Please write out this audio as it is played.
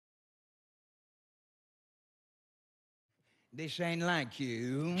This ain't like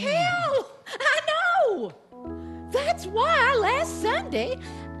you. Hell, I know. That's why last Sunday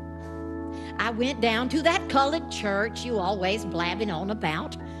I went down to that colored church you always blabbing on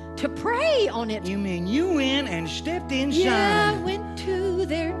about to pray on it. You mean you went and stepped inside? Yeah, I went to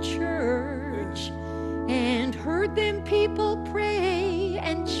their church and heard them people pray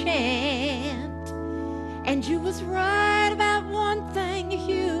and chant. And you was right about one thing,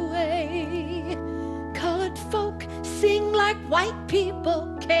 Huey. Colored folk sing like white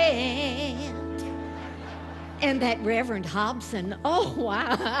people can't. And that Reverend Hobson, oh,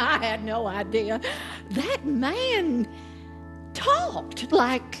 I had no idea. That man talked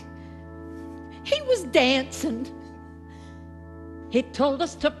like he was dancing. He told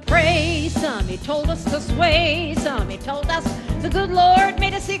us to pray some, he told us to sway some, he told us the good Lord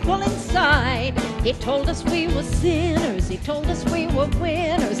made us equal inside. He told us we were sinners, he told us we were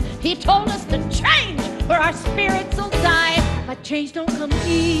winners. He told us to change or our spirits will die. But change don't come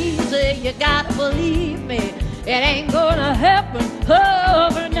easy, you gotta believe me. It ain't gonna happen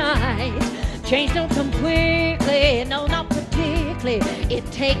overnight. Change don't come quickly, no, not particularly. It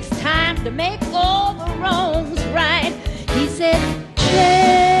takes time to make all the wrongs right. He said, change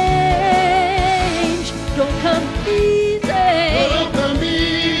don't come easy. Don't come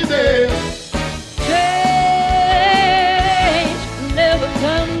easy. Change never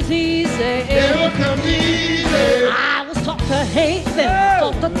comes easy. Never comes easy. I was taught to hate them,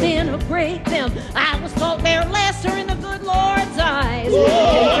 taught to denigrate them. I was taught they're lesser in the good Lord's eyes.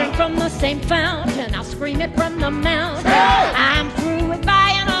 They drink from the same fountain, I'll scream it from the mountain. I'm through with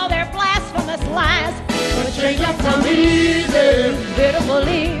buying all their blasphemous lies. But change don't come easy. Better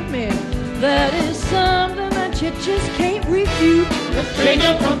believe me, that is something that you just can't refute. Change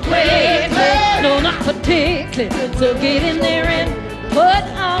don't come quickly, no, not particularly. So get in there and put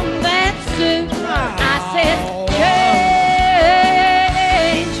on that suit. I said,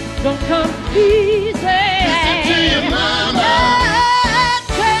 change don't come easy. Listen to your mama.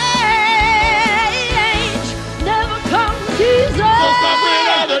 Change never comes easy. So stop with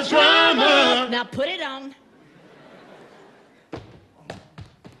all the drama. Now put it on.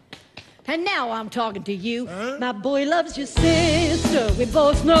 And now I'm talking to you. My boy loves your sister. We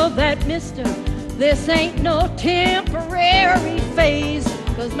both know that, mister. This ain't no temporary phase.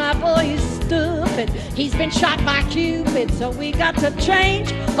 Cause my boy is stupid. He's been shot by Cupid. So we got to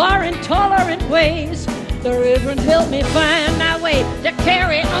change our intolerant ways. The Reverend helped me find my way to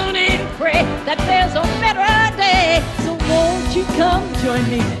carry on and pray that there's a better day. So won't you come join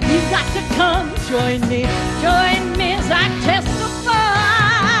me? You got to come join me. Join me as I testify.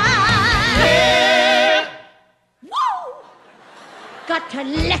 Yeah. Woo! Got to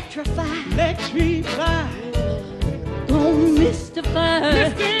electrify. Electrify. Gonna mystify.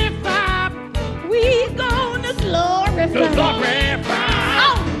 Mystify. We gonna glorify. Glorify.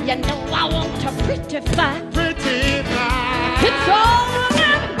 Oh, you know I want to prettify. Prettify. It's all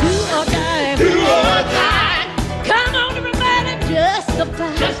about do or die. Do or die. Come on, everybody,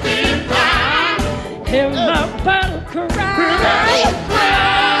 justify. Justify. Hear my battle cry. Cry.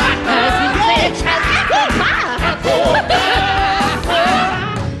 As he said, testify.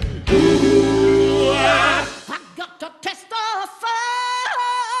 Ooh, I got to testify.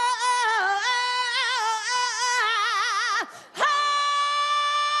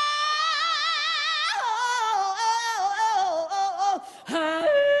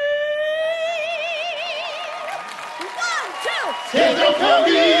 Change don't come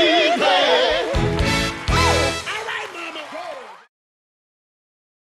easy.